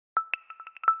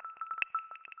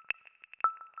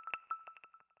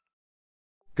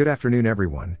Good afternoon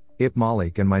everyone, Ip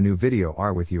Malik and my new video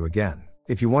are with you again.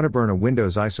 If you want to burn a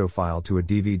Windows ISO file to a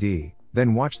DVD,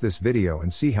 then watch this video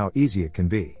and see how easy it can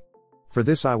be. For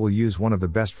this I will use one of the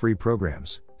best free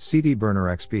programs,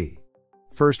 CDBurnerXP.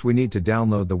 First we need to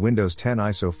download the Windows 10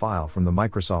 ISO file from the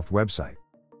Microsoft website.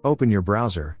 Open your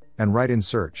browser, and write in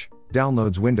search,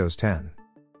 Downloads Windows 10.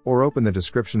 Or open the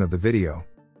description of the video,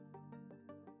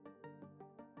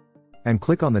 and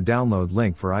click on the download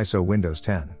link for ISO Windows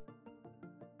 10.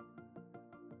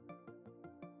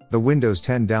 The Windows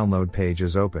 10 download page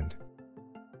is opened.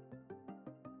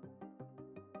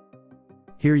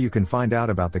 Here you can find out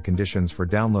about the conditions for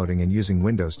downloading and using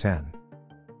Windows 10.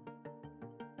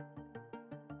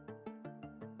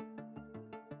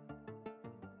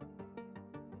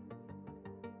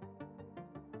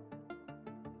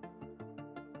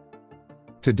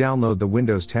 To download the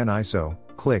Windows 10 ISO,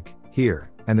 click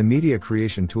here, and the Media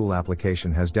Creation Tool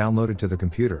application has downloaded to the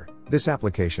computer. This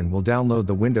application will download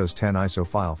the Windows 10 ISO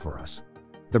file for us.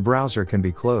 The browser can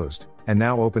be closed, and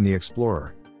now open the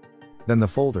Explorer. Then the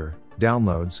folder,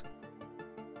 Downloads.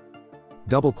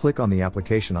 Double-click on the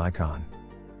application icon.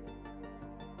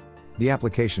 The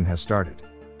application has started.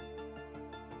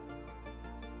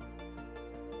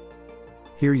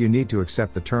 Here you need to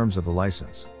accept the terms of the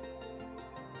license.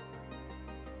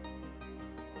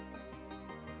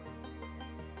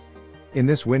 In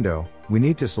this window, we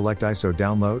need to select ISO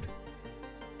Download.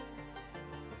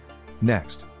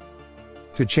 Next.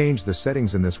 To change the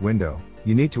settings in this window,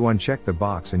 you need to uncheck the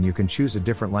box and you can choose a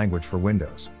different language for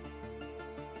Windows.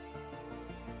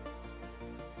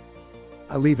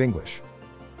 I leave English.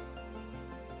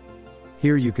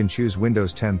 Here you can choose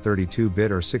Windows 10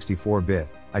 32-bit or 64-bit,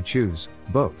 I choose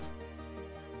both.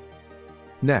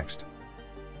 Next.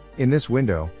 In this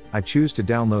window, I choose to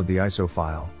download the ISO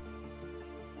file.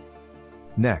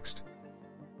 Next.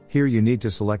 Here you need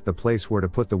to select the place where to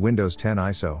put the Windows 10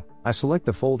 ISO. I select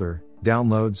the folder,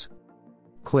 Downloads.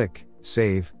 Click,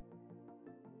 Save.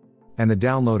 And the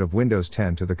download of Windows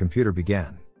 10 to the computer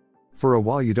began. For a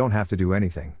while you don't have to do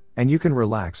anything, and you can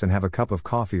relax and have a cup of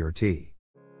coffee or tea.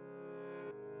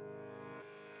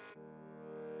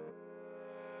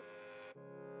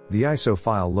 The ISO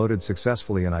file loaded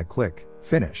successfully and I click,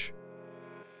 Finish.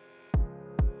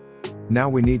 Now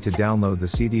we need to download the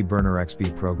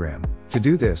CDBurnerXP program. To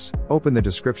do this, open the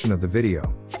description of the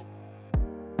video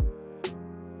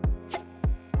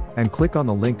and click on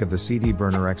the link of the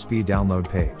CDBurnerXP download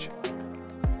page.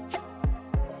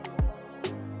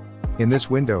 In this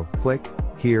window, click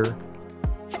here.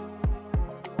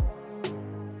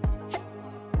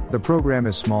 The program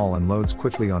is small and loads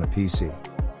quickly on a PC.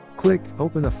 Click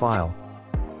Open the file.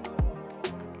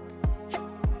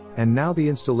 And now the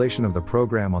installation of the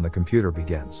program on the computer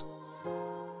begins.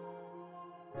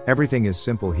 Everything is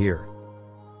simple here.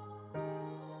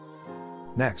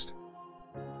 Next.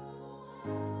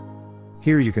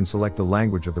 Here you can select the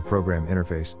language of the program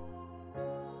interface.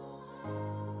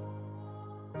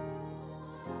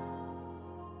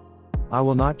 I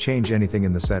will not change anything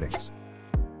in the settings.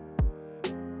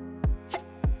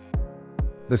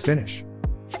 The Finish.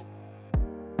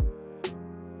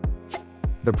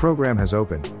 The program has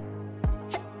opened.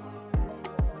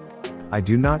 I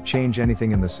do not change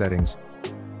anything in the settings.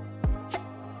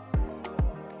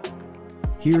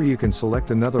 Here you can select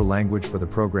another language for the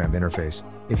program interface,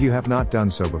 if you have not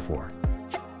done so before.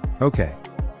 OK.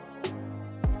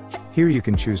 Here you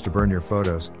can choose to burn your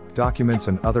photos, documents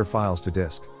and other files to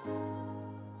disk.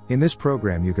 In this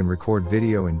program you can record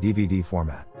video in DVD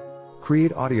format.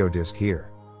 Create audio disk here.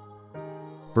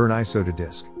 Burn ISO to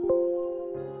disk.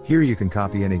 Here you can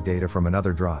copy any data from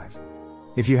another drive.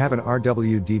 If you have an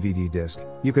RW DVD disk,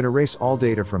 you can erase all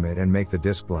data from it and make the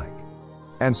disk blank.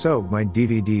 And so, my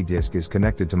DVD disk is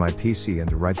connected to my PC, and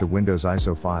to write the Windows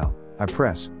ISO file, I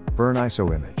press Burn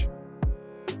ISO image.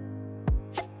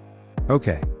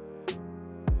 OK.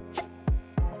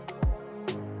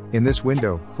 In this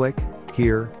window, click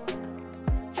here.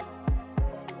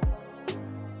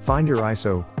 Find your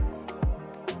ISO.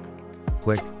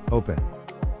 Click Open.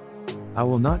 I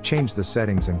will not change the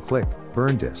settings and click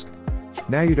Burn Disk.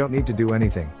 Now you don't need to do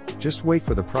anything, just wait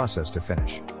for the process to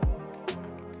finish.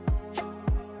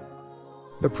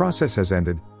 The process has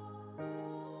ended.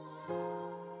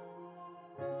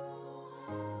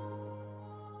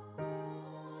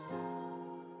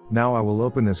 Now I will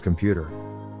open this computer.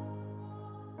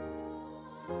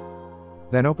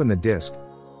 Then open the disk.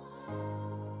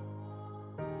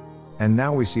 And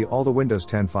now we see all the Windows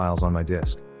 10 files on my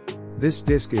disk. This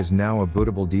disk is now a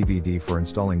bootable DVD for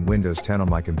installing Windows 10 on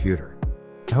my computer.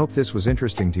 I hope this was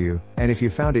interesting to you, and if you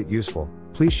found it useful,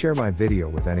 please share my video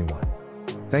with anyone.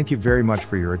 Thank you very much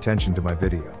for your attention to my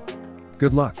video.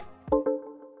 Good luck!